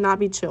probably not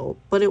be chill.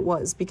 But it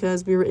was,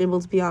 because we were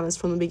able to be honest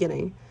from the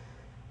beginning.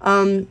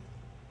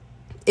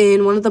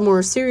 In one of the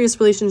more serious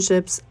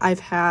relationships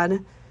I've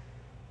had,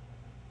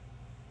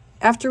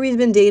 after we'd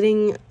been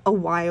dating a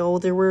while,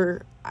 there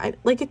were a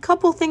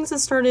couple things that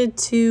started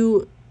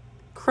to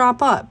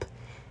crop up.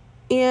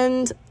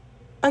 And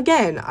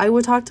again, I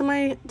would talk to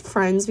my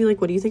friends, be like,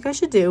 what do you think I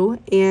should do?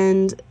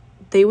 And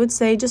they would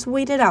say, just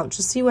wait it out,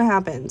 just see what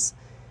happens.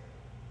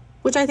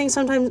 Which I think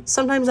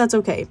sometimes that's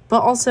okay. But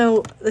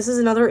also, this is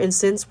another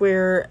instance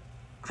where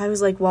I was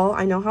like, well,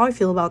 I know how I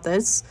feel about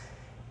this,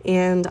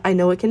 and I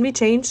know it can be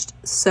changed,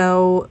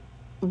 so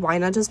why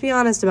not just be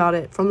honest about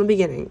it from the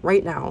beginning,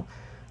 right now?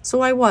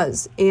 So I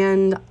was,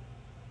 and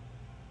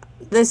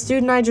this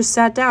dude and I just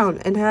sat down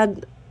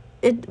and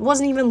it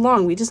wasn't even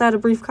long, we just had a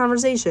brief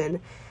conversation,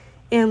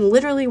 and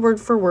literally word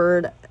for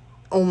word,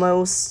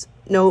 almost,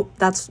 nope,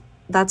 that's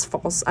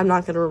false, I'm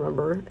not going to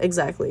remember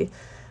exactly.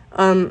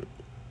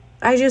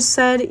 I just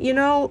said, you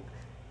know,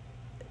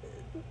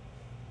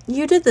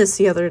 you did this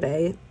the other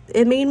day,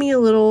 it made me a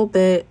little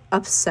bit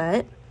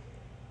upset,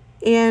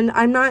 and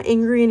I'm not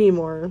angry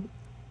anymore,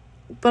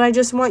 but I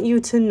just want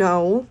you to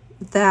know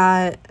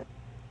that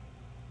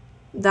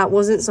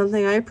wasn't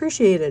something I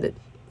appreciated.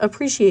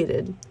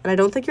 And I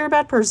don't think you're a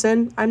bad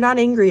person. I'm not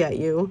angry at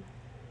you.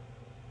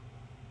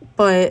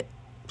 But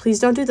please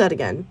don't do that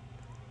again.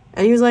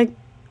 And he was like,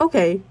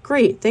 okay,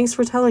 great. Thanks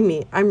for telling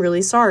me. I'm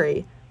really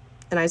sorry.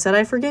 And I said,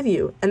 I forgive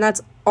you. And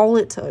that's all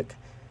it took.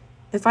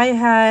 If I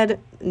had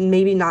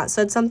maybe not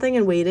said something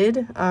and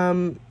waited,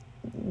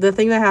 the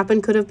thing that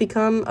happened could have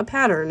become a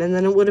pattern. And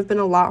then it would have been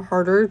a lot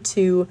harder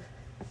to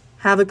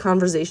have a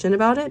conversation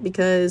about it,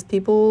 because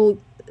people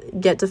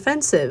get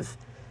defensive.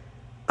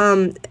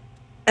 And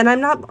I'm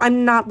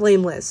not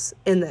blameless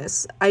in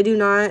this. I do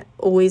not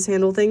always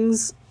handle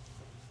things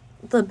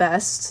the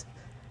best.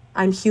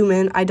 I'm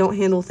human. I don't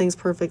handle things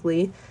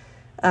perfectly.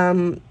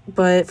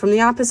 But from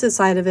the opposite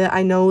side of it,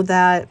 I know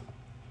that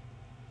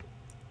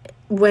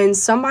when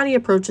somebody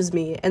approaches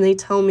me and they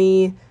tell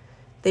me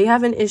they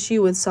have an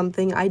issue with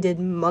something I did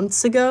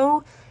months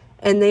ago,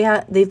 and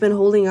they've been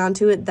holding on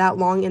to it that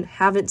long and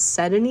haven't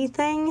said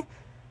anything,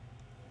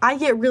 I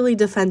get really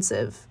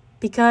defensive,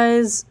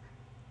 because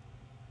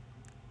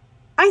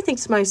I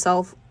think to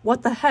myself,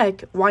 what the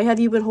heck? Why have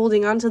you been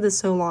holding on to this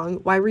so long?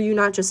 Why were you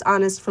not just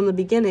honest from the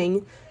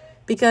beginning?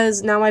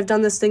 Because now I've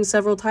done this thing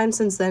several times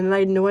since then, and I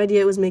had no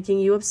idea it was making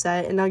you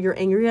upset, and now you're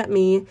angry at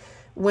me,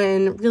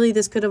 when really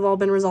this could have all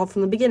been resolved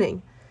from the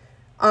beginning.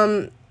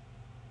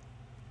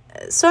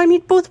 So I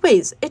mean, both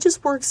ways. It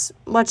just works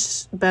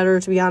much better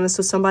to be honest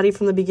with somebody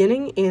from the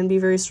beginning and be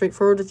very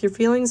straightforward with your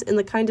feelings in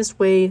the kindest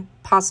way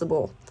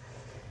possible.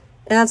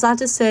 And that's not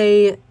to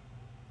say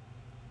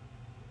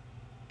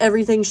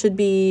everything should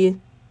be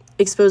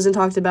exposed and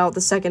talked about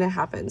the second it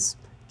happens.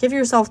 Give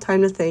yourself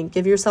time to think.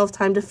 Give yourself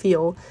time to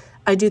feel.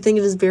 I do think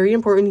it is very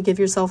important to give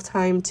yourself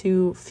time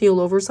to feel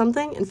over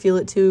something and feel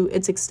it to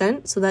its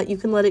extent, so that you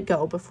can let it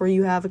go before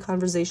you have a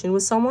conversation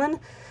with someone.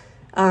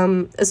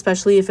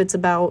 Especially if it's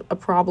about a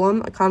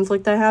problem, a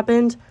conflict that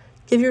happened.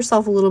 Give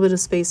yourself a little bit of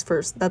space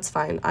first. That's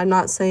fine. I'm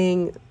not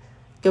saying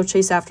go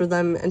chase after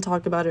them and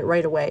talk about it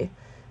right away.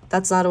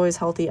 That's not always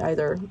healthy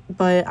either.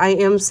 But I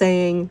am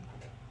saying,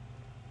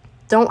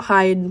 don't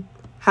hide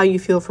how you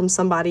feel from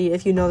somebody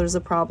if you know there's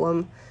a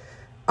problem.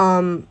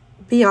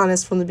 Be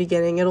honest from the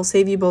beginning. It'll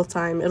save you both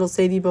time. It'll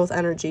save you both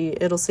energy.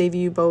 It'll save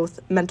you both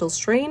mental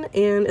strain,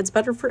 and it's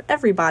better for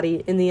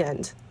everybody in the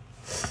end.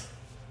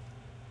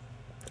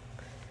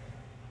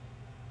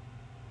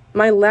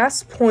 My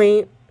last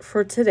point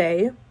for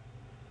today,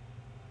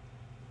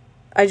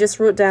 I just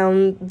wrote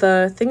down,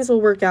 the things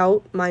will work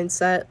out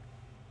mindset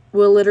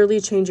will literally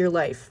change your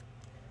life.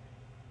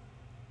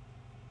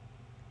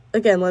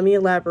 Again, let me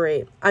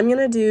elaborate. I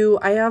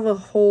have a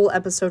whole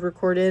episode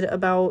recorded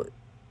about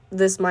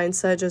this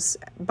mindset just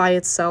by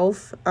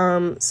itself.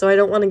 So I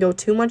don't want to go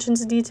too much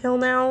into detail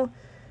now,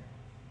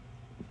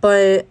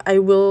 but I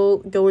will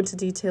go into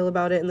detail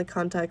about it in the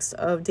context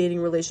of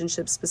dating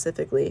relationships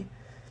specifically.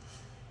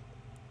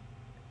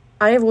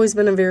 I have always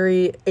been a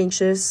very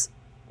anxious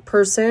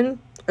person,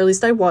 or at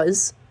least I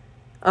was.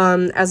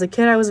 As a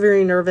kid, I was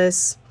very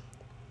nervous.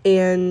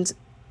 and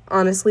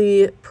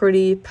honestly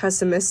pretty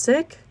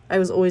pessimistic. I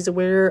was always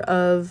aware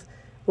of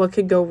what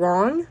could go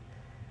wrong,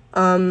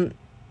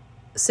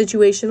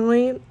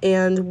 situationally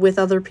and with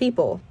other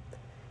people.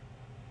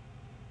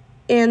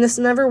 And this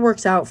never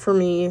worked out for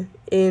me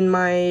in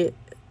my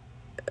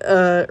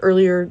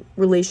earlier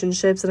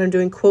relationships, and I'm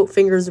doing quote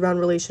fingers around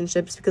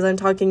relationships because I'm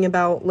talking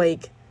about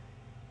like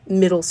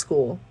middle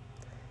school.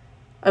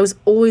 I was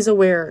always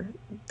aware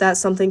that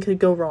something could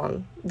go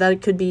wrong, that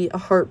it could be a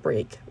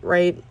heartbreak,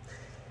 right?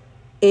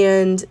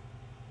 And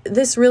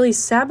this really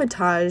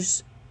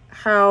sabotaged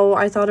how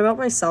I thought about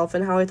myself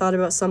and how I thought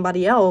about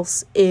somebody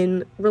else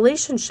in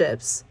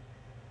relationships.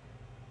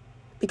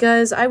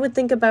 Because I would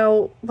think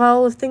about,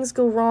 well, if things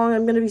go wrong,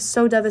 I'm going to be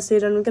so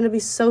devastated, I'm going to be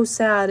so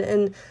sad,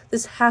 and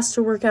this has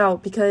to work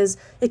out because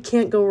it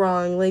can't go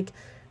wrong. Like,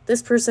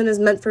 this person is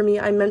meant for me,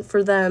 I'm meant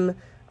for them.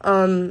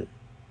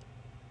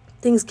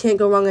 Things can't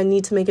go wrong, I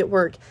need to make it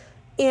work.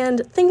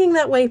 And thinking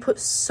that way put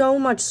so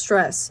much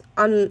stress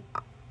on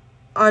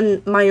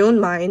my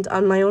own mind,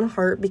 on my own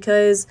heart,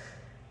 because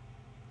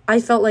I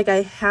felt like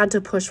I had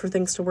to push for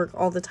things to work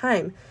all the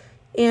time.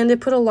 And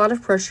it put a lot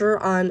of pressure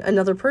on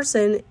another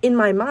person in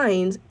my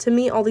mind to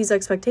meet all these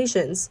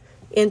expectations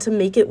and to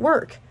make it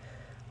work.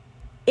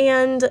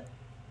 And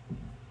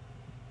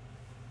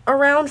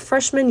around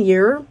freshman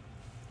year,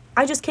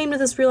 I just came to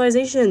this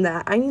realization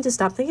that I need to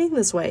stop thinking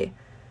this way.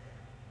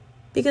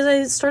 Because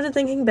I started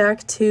thinking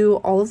back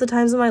to all of the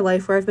times in my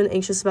life where I've been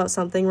anxious about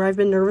something, where I've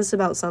been nervous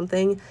about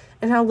something,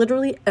 and how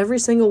literally every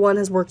single one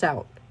has worked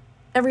out.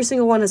 Every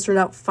single one has turned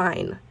out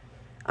fine.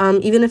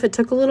 Even if it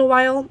took a little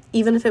while,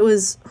 even if it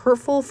was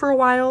hurtful for a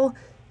while,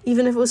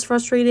 even if it was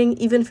frustrating,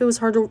 even if it was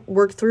hard to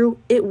work through,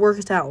 it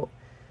worked out.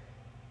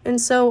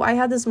 And so I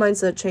had this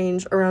mindset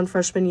change around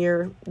freshman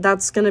year.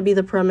 That's going to be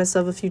the premise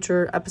of a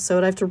future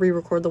episode. I have to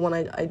re-record the one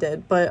I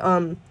did. But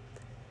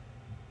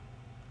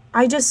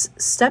I just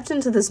stepped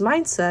into this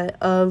mindset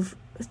of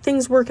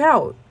things work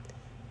out.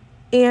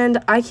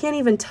 And I can't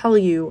even tell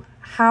you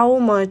how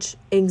much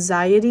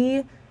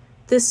anxiety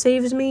this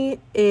saved me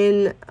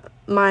in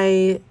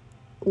my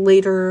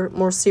later,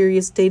 more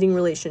serious dating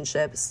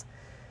relationships.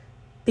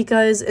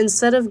 Because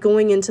instead of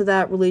going into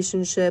that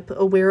relationship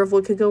aware of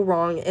what could go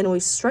wrong and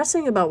always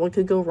stressing about what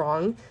could go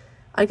wrong,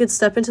 I could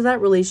step into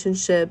that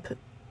relationship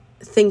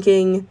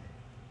thinking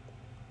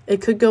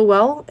it could go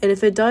well, and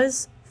if it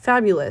does,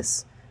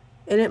 fabulous.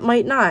 And it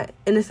might not.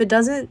 And if it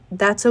doesn't,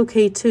 that's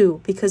okay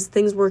too, because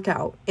things work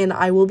out, and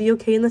I will be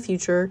okay in the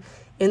future,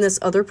 and this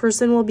other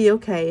person will be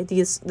okay.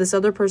 This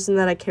other person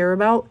that I care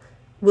about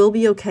will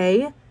be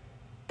okay.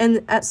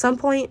 And at some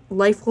point,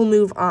 life will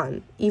move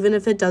on, even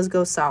if it does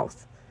go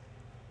south.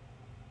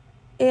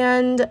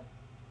 And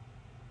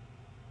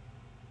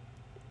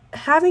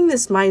having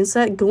this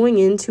mindset, going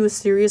into a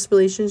serious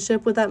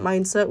relationship with that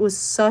mindset, was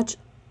such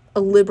a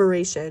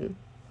liberation.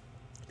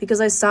 Because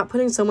I stopped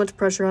putting so much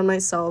pressure on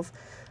myself.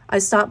 I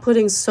stopped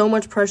putting so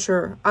much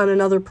pressure on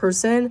another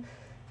person.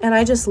 And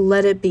I just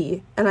let it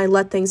be. And I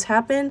let things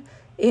happen.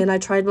 And I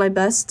tried my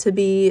best to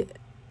be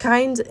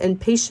kind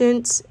and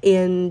patient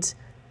and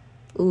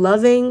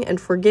loving and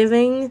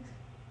forgiving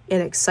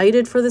and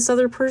excited for this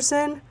other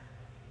person.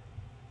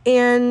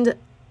 And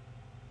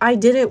I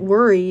didn't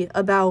worry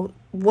about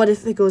what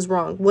if it goes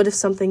wrong, what if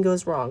something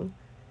goes wrong,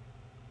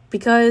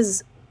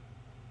 because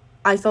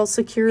I felt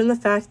secure in the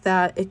fact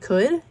that it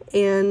could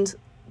and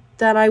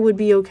that I would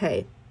be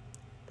okay.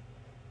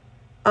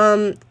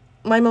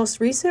 My most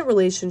recent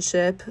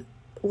relationship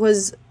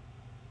was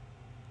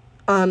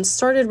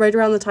started right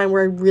around the time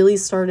where I really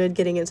started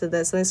getting into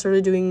this, and I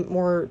started doing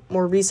more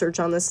research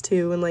on this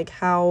too, and like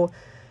how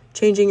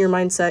changing your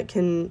mindset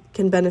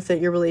can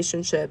benefit your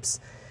relationships.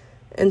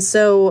 And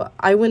so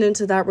I went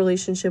into that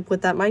relationship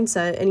with that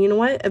mindset, and you know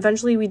what?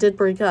 Eventually we did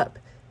break up.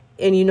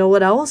 And you know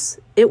what else?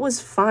 It was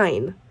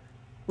fine.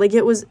 Like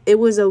it was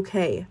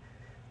okay.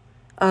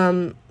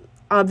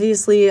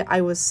 Obviously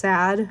I was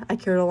sad. I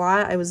cared a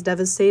lot. I was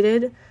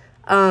devastated.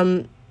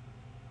 But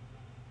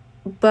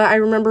I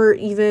remember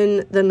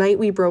even the night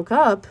we broke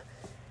up,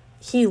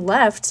 he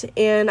left,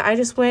 and I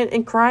just went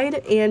and cried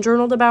and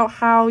journaled about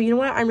how, you know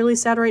what, I'm really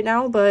sad right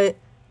now, but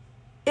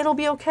it'll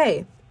be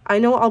okay. I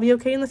know I'll be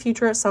okay in the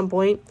future at some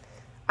point.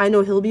 I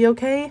know he'll be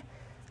okay.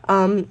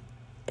 And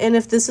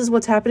if this is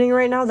what's happening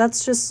right now,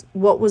 that's just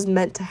what was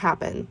meant to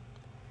happen.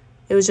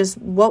 It was just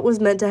what was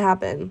meant to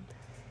happen.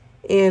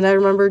 And I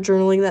remember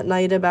journaling that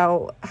night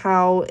about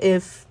how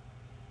if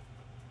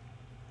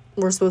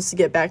we're supposed to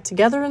get back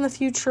together in the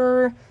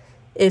future,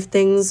 if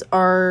things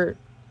are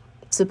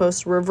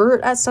supposed to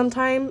revert at some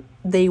time,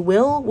 they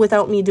will,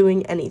 without me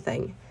doing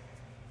anything.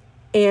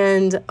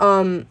 And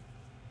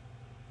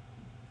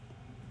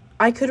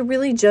I could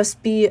really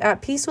just be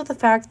at peace with the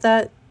fact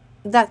that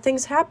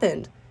things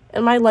happened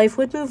and my life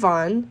would move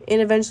on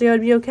and eventually I would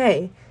be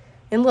okay.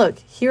 And look,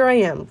 here I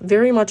am,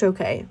 very much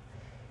okay.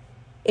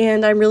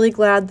 And I'm really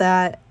glad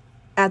that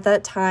at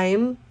that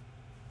time,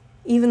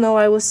 even though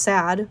I was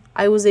sad,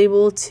 I was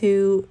able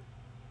to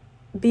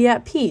be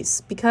at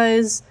peace,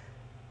 because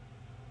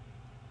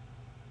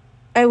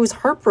I was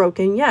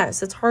heartbroken.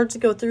 Yes, it's hard to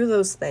go through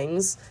those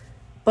things,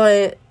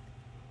 but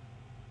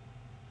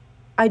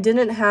I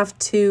didn't have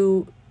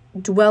to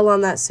dwell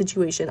on that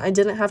situation. I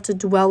didn't have to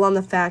dwell on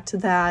the fact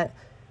that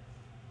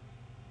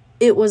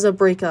it was a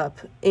breakup,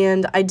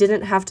 and I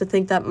didn't have to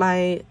think that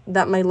my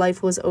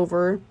life was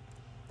over,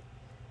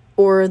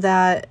 or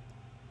that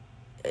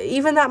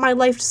even that my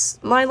life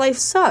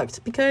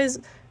sucked, because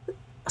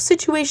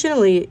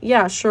situationally,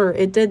 yeah, sure,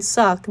 it did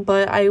suck,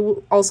 but I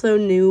also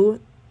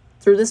knew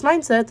through this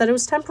mindset that it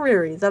was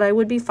temporary, that I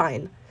would be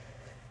fine.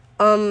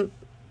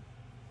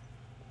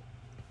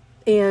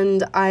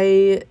 And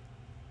I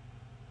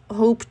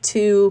hope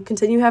to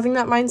continue having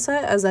that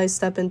mindset as I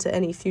step into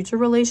any future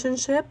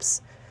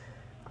relationships.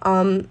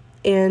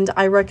 And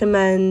I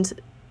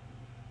recommend,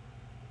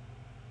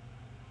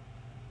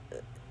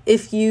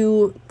 if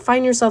you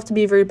find yourself to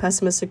be a very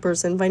pessimistic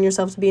person, find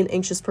yourself to be an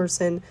anxious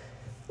person,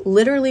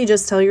 literally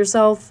just tell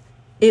yourself,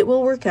 it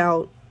will work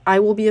out, I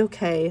will be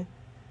okay.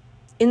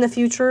 In the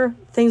future,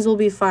 things will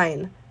be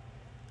fine.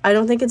 I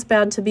don't think it's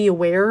bad to be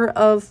aware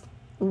of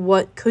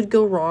what could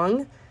go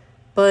wrong,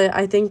 but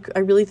I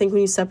really think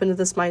when you step into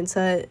this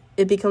mindset,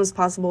 it becomes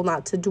possible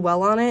not to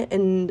dwell on it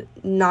and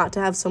not to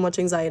have so much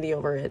anxiety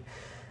over it.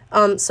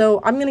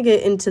 So I'm going to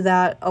get into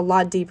that a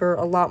lot deeper,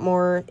 a lot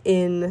more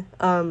in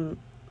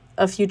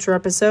a future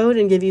episode,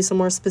 and give you some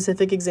more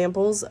specific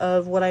examples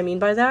of what I mean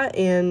by that,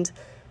 and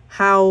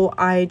how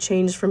I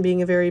changed from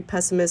being a very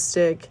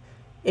pessimistic,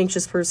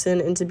 anxious person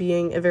into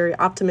being a very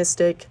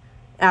optimistic,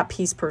 at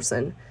peace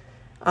person,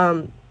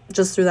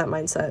 just through that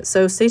mindset.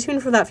 So stay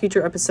tuned for that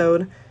future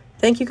episode.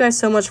 Thank you guys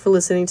so much for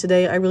listening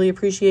today. I really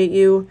appreciate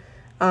you.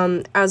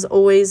 As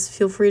always,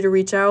 feel free to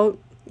reach out.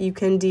 You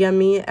can DM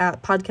me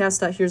at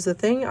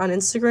podcast.here'sthething on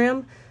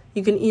Instagram.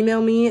 You can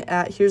email me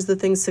at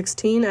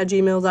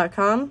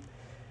here'sthething16@gmail.com.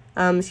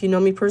 If you know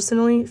me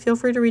personally, feel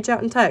free to reach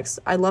out and text.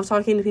 I love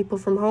talking to people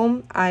from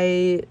home.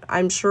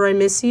 I'm sure I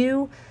miss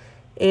you,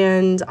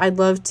 and I'd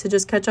love to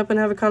just catch up and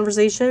have a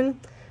conversation.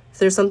 If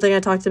there's something I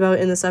talked about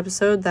in this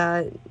episode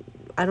that,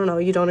 I don't know,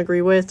 you don't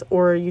agree with,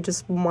 or you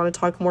just want to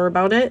talk more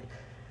about it,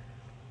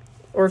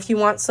 or if you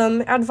want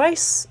some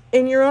advice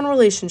in your own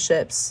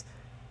relationships,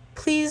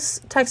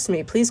 please text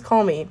me, please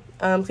call me,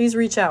 please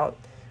reach out.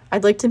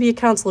 I'd like to be a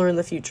counselor in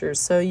the future,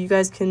 so you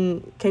guys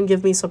can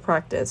give me some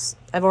practice.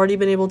 I've already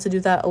been able to do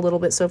that a little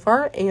bit so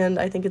far, and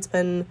I think it's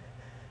been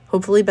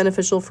hopefully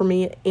beneficial for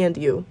me and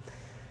you.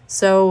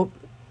 So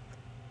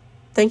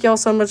thank you all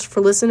so much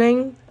for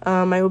listening.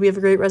 I hope you have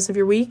a great rest of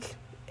your week,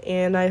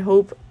 and I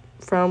hope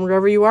from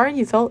wherever you are,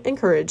 you felt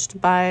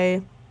encouraged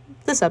by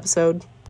this episode.